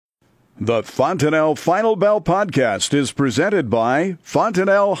The Fontanelle Final Bell podcast is presented by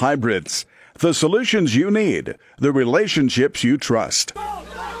Fontanelle Hybrids. The solutions you need, the relationships you trust.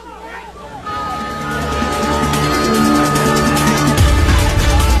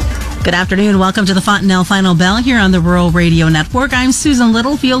 Good afternoon. Welcome to the Fontanelle Final Bell here on the Rural Radio Network. I'm Susan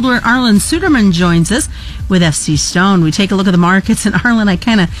Littlefield, where Arlan Suderman joins us with FC Stone. We take a look at the markets, and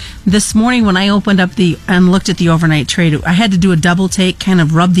Arlan, this morning when I opened up and looked at the overnight trade, I had to do a double take, kind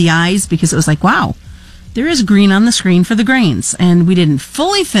of rub the eyes, because it was like, wow, there is green on the screen for the grains. And we didn't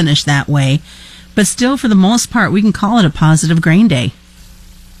fully finish that way, but still, for the most part, we can call it a positive grain day.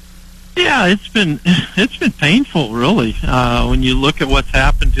 Yeah, it's been painful, really, when you look at what's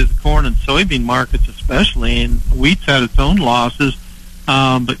happened to the corn and soybean markets especially, and wheat's had its own losses,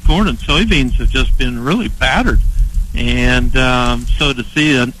 but corn and soybeans have just been really battered. And so to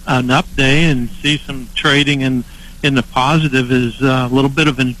see an up day and see some trading in the positive is a little bit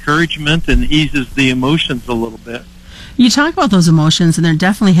of encouragement and eases the emotions a little bit. You talk about those emotions, and there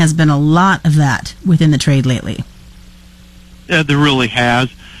definitely has been a lot of that within the trade lately. Yeah, there really has.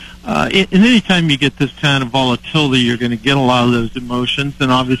 And anytime you get this kind of volatility, you're going to get a lot of those emotions,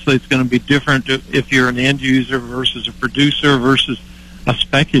 and obviously it's going to be different if you're an end user versus a producer versus a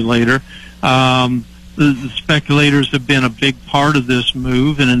speculator. The speculators have been a big part of this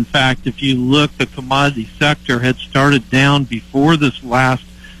move, and in fact, if you look, the commodity sector had started down before this last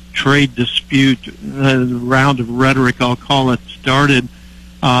trade dispute, the round of rhetoric, I'll call it, started,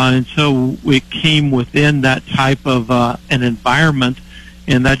 and so we came within that type of an environment,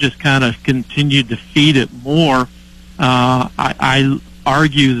 and that just kind of continued to feed it more. I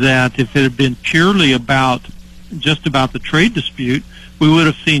argue that if it had been purely just about the trade dispute, we would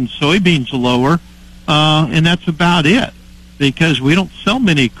have seen soybeans lower, and that's about it, because we don't sell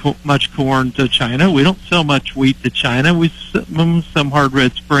much corn to China. We don't sell much wheat to China. We sell some hard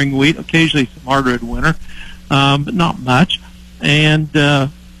red spring wheat, occasionally some hard red winter, but not much. And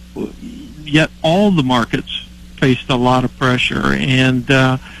yet all the markets faced a lot of pressure, and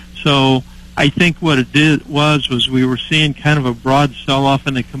so I think what it did was we were seeing kind of a broad sell-off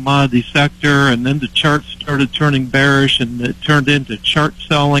in the commodity sector, and then the charts started turning bearish, and it turned into chart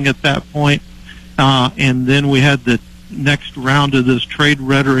selling at that point, and then we had the next round of this trade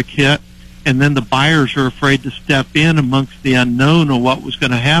rhetoric hit, and then the buyers are afraid to step in amongst the unknown of what was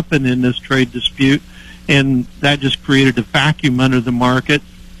going to happen in this trade dispute, and that just created a vacuum under the market.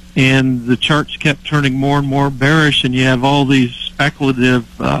 And the charts kept turning more and more bearish, and you have all these speculative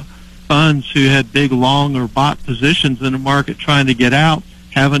funds who had big long or bought positions in the market trying to get out,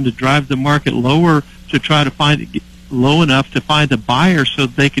 having to drive the market lower to try to find it low enough to find a buyer so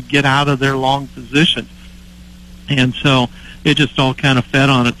they could get out of their long position. And so it just all kind of fed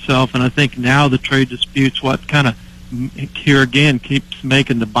on itself, and I think now the trade dispute's what kind of, here again, keeps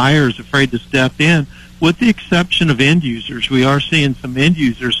making the buyers afraid to step in. With the exception of end users, we are seeing some end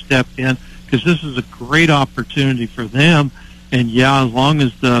users step in, because this is a great opportunity for them. And yeah, as long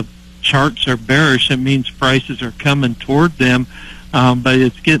as the charts are bearish, it means prices are coming toward them. But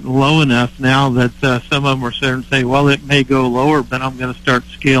it's getting low enough now that some of them are starting to say, well, it may go lower, but I'm going to start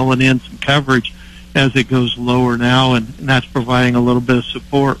scaling in some coverage as it goes lower now, and that's providing a little bit of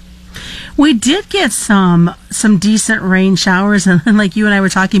support. We did get some decent rain showers, and like you and I were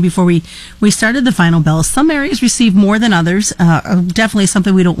talking before we started the final bell, some areas receive more than others. Definitely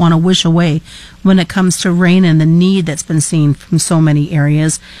something we don't want to wish away when it comes to rain and the need that's been seen from so many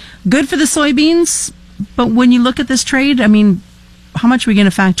areas. Good for the soybeans, but when you look at this trade, I mean, how much are we going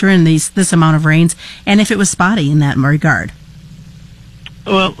to factor in this amount of rains, and if it was spotty in that regard?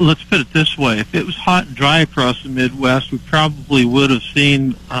 Well, let's put it this way. If it was hot and dry across the Midwest, we probably would have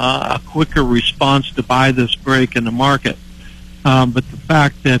seen a quicker response to buy this break in the market. But the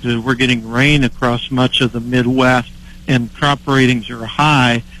fact that we're getting rain across much of the Midwest and crop ratings are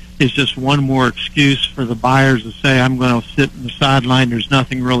high is just one more excuse for the buyers to say, I'm going to sit in the sideline. There's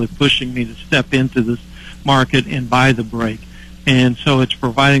nothing really pushing me to step into this market and buy the break. And so it's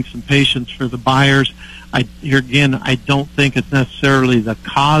providing some patience for the buyers. Here again, I don't think it's necessarily the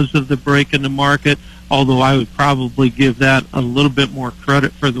cause of the break in the market, although I would probably give that a little bit more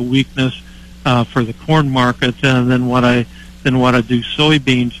credit for the weakness for the corn market than what I do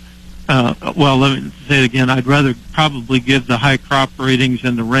soybeans. Well, let me say it again. I'd rather probably give the high crop ratings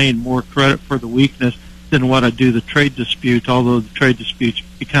and the rain more credit for the weakness than what I do the trade dispute, although the trade disputes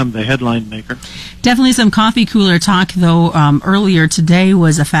become the headline maker. Definitely some coffee cooler talk, though, earlier today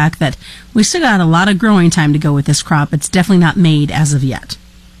was a fact that we still got a lot of growing time to go with this crop. It's definitely not made as of yet.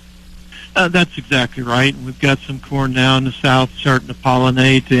 That's exactly right. We've got some corn now in the south starting to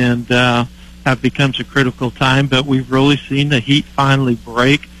pollinate, and that becomes a critical time, but we've really seen the heat finally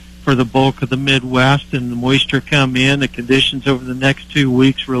break, for the bulk of the Midwest, and the moisture come in. The conditions over the next 2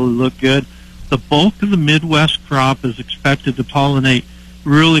 weeks really look good. The bulk of the Midwest crop is expected to pollinate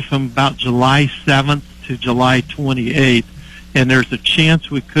really from about July 7th to July 28th, and there's a chance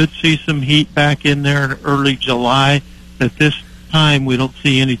we could see some heat back in there in early July. At this time, we don't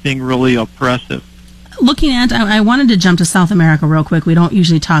see anything really oppressive. Looking at, I wanted to jump to South America real quick. We don't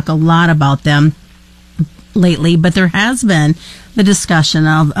usually talk a lot about them lately, but there has been the discussion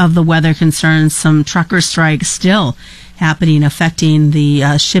of the weather concerns, some trucker strikes still happening, affecting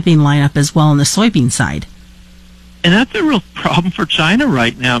the shipping lineup as well on the soybean side. And that's a real problem for China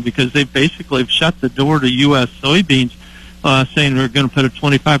right now, because they basically have shut the door to U.S. soybeans, saying they're going to put a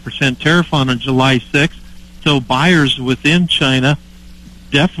 25% tariff on July 6th. So buyers within China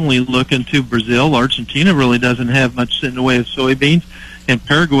definitely look into Brazil. Argentina really doesn't have much in the way of soybeans, and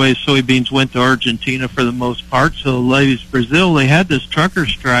Paraguay's soybeans went to Argentina for the most part. So ladies, Brazil, they had this trucker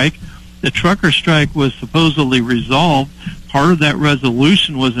strike. The trucker strike was supposedly resolved. Part of that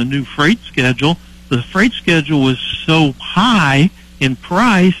resolution was a new freight schedule. The freight schedule was so high in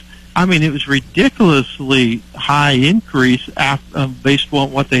price, I mean, it was ridiculously high increase based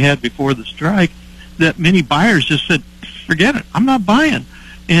on what they had before the strike, that many buyers just said, forget it, I'm not buying.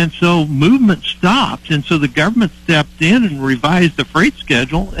 And so movement stopped, and so the government stepped in and revised the freight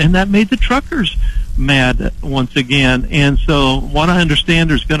schedule, and that made the truckers mad once again. And so what I understand,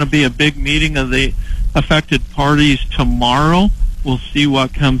 there's going to be a big meeting of the affected parties tomorrow. We'll see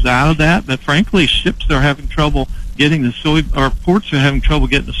what comes out of that. But frankly, ships are having trouble getting ports are having trouble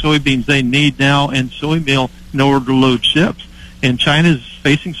getting the soybeans they need now, and soy meal in order to load ships. And China's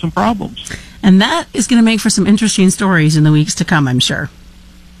facing some problems. And that is going to make for some interesting stories in the weeks to come, I'm sure.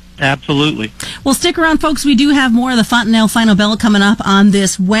 Absolutely. Well, stick around, folks. We do have more of the Fontanelle Final Bell coming up on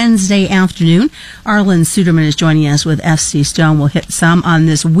this Wednesday afternoon. Arlan Suderman is joining us with FC Stone. We'll hit some on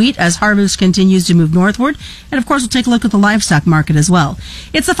this wheat as harvest continues to move northward. And, of course, we'll take a look at the livestock market as well.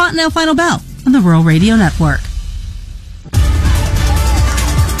 It's the Fontanelle Final Bell on the Rural Radio Network.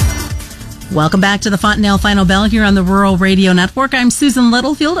 Welcome back to the Fontanelle Final Bell here on the Rural Radio Network. I'm Susan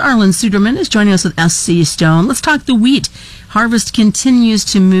Littlefield. Arlan Suderman is joining us with FC Stone. Let's talk the wheat. Harvest continues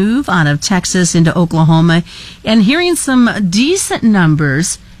to move out of Texas into Oklahoma, and hearing some decent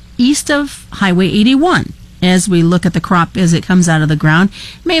numbers east of Highway 81 as we look at the crop as it comes out of the ground.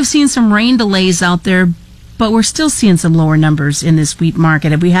 May have seen some rain delays out there, but we're still seeing some lower numbers in this wheat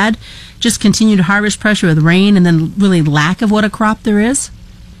market. Have we had just continued harvest pressure with rain and then really lack of what a crop there is?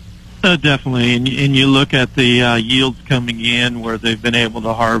 Definitely, and you look at the yields coming in where they've been able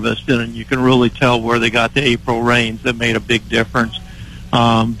to harvest, and you can really tell where they got the April rains that made a big difference.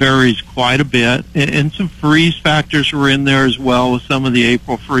 Varies quite a bit, and some freeze factors were in there as well with some of the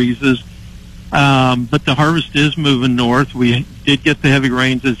April freezes. But the harvest is moving north. We did get the heavy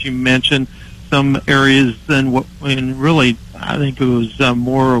rains, as you mentioned, some areas and really, I think it was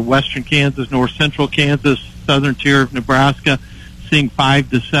more western Kansas, north central Kansas, southern tier of Nebraska, seeing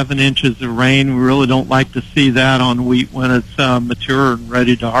 5 to 7 inches of rain. We really don't like to see that on wheat when it's mature and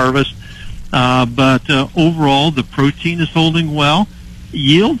ready to harvest. But overall, the protein is holding well.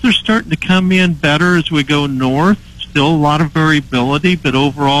 Yields are starting to come in better as we go north. Still a lot of variability, but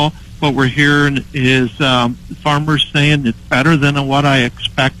overall, what we're hearing is farmers saying it's better than what I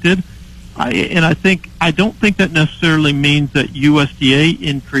expected. I don't think that necessarily means that USDA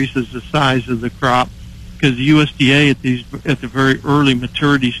increases the size of the crop, because the USDA at the very early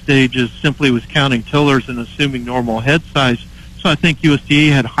maturity stages simply was counting tillers and assuming normal head size. So I think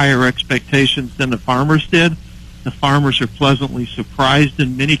USDA had higher expectations than the farmers did. The farmers are pleasantly surprised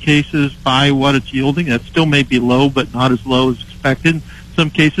in many cases by what it's yielding. That still may be low, but not as low as expected. In some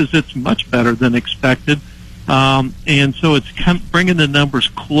cases, it's much better than expected. And so it's bringing the numbers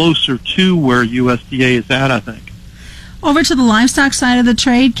closer to where USDA is at, I think. Over to the livestock side of the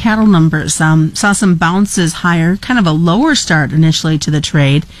trade, cattle numbers saw some bounces higher, kind of a lower start initially to the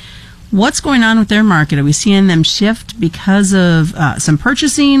trade. What's going on with their market? Are we seeing them shift because of some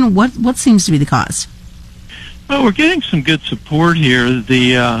purchasing? What seems to be the cause? Well, we're getting some good support here.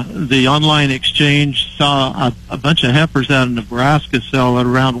 The online exchange saw a bunch of heifers out of Nebraska sell at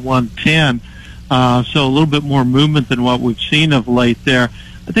around 110, so a little bit more movement than what we've seen of late there.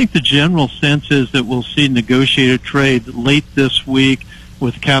 I think the general sense is that we'll see negotiated trade late this week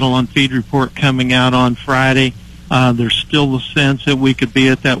with cattle on feed report coming out on Friday. There's still a sense that we could be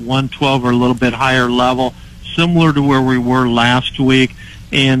at that 112 or a little bit higher level, similar to where we were last week,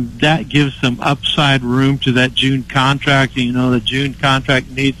 and that gives some upside room to that June contract. You know, the June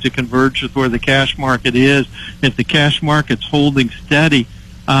contract needs to converge with where the cash market is. If the cash market's holding steady,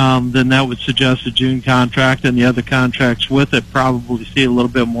 then that would suggest a June contract, and the other contracts with it probably see a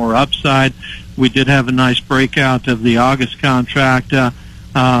little bit more upside. We did have a nice breakout of the August contract to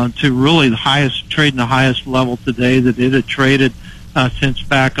really the highest, trading the highest level today that it had traded since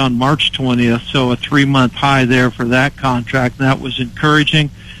back on March 20th. So a 3-month high there for that contract. And that was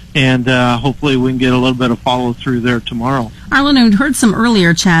encouraging, and hopefully we can get a little bit of follow through there tomorrow. Arlan, I heard some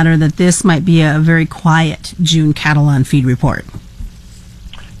earlier chatter that this might be a very quiet June cattle on feed report.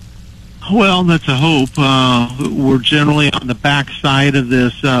 Well, that's a hope. We're generally on the back side of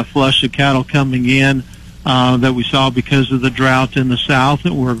this flush of cattle coming in that we saw because of the drought in the south.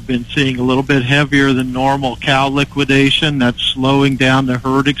 We've been seeing a little bit heavier than normal cow liquidation. That's slowing down the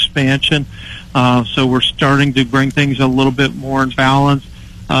herd expansion. So we're starting to bring things a little bit more in balance.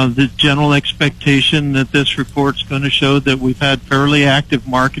 The general expectation that this report's going to show that we've had fairly active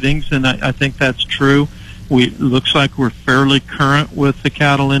marketings, and I think that's true. Looks like we're fairly current with the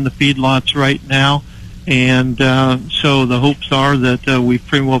cattle in the feedlots right now, and so the hopes are that we've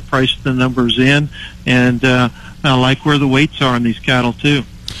pretty well priced the numbers in, and I like where the weights are on these cattle too.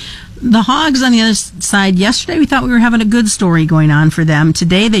 The hogs on the other side, yesterday we thought we were having a good story going on for them.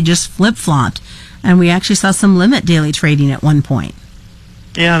 Today they just flip-flopped, and we actually saw some limit daily trading at one point.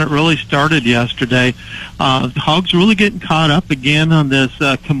 Yeah, and it really started yesterday. Hogs really getting caught up again on this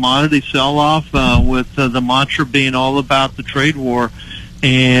commodity sell-off with the mantra being all about the trade war.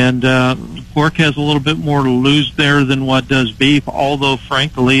 And pork has a little bit more to lose there than what does beef, although,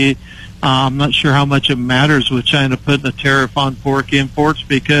 frankly, I'm not sure how much it matters with China putting a tariff on pork imports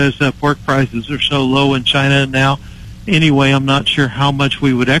because pork prices are so low in China now. Anyway, I'm not sure how much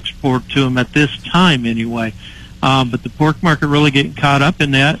we would export to them at this time anyway. But the pork market really getting caught up in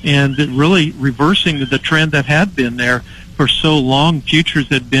that and really reversing the trend that had been there for so long. Futures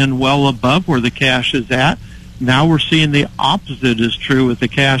had been well above where the cash is at. Now we're seeing the opposite is true with the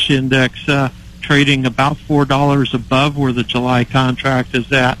cash index trading about $4 above where the July contract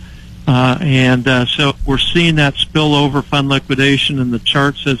is at. So we're seeing that spillover fund liquidation in the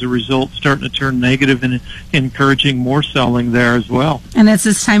charts as a result starting to turn negative and encouraging more selling there as well. And it's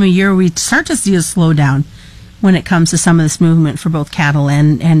this time of year we start to see a slowdown when it comes to some of this movement for both cattle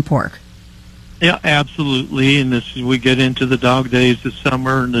and pork. Yeah, absolutely. And as we get into the dog days this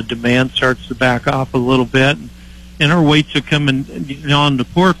summer and the demand starts to back off a little bit, and our weights are coming on the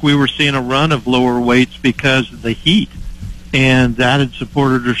pork, we were seeing a run of lower weights because of the heat, and that had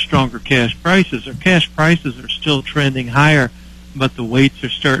supported our stronger cash prices. Our cash prices are still trending higher, but the weights are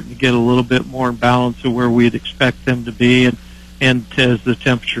starting to get a little bit more in balance of where we'd expect them to be, and as the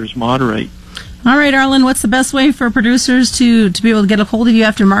temperatures moderate. All right, Arlan, what's the best way for producers to be able to get a hold of you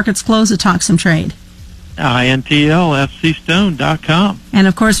after markets close to talk some trade? intlfcstone.com. And,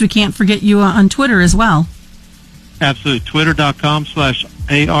 of course, we can't forget you on Twitter as well. Absolutely.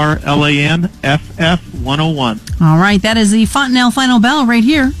 Twitter.com/ARLANFF101. All right, that is the Fontenelle Final Bell right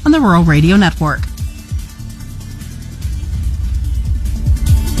here on the Rural Radio Network.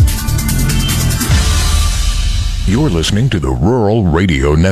 You're listening to the Rural Radio Network.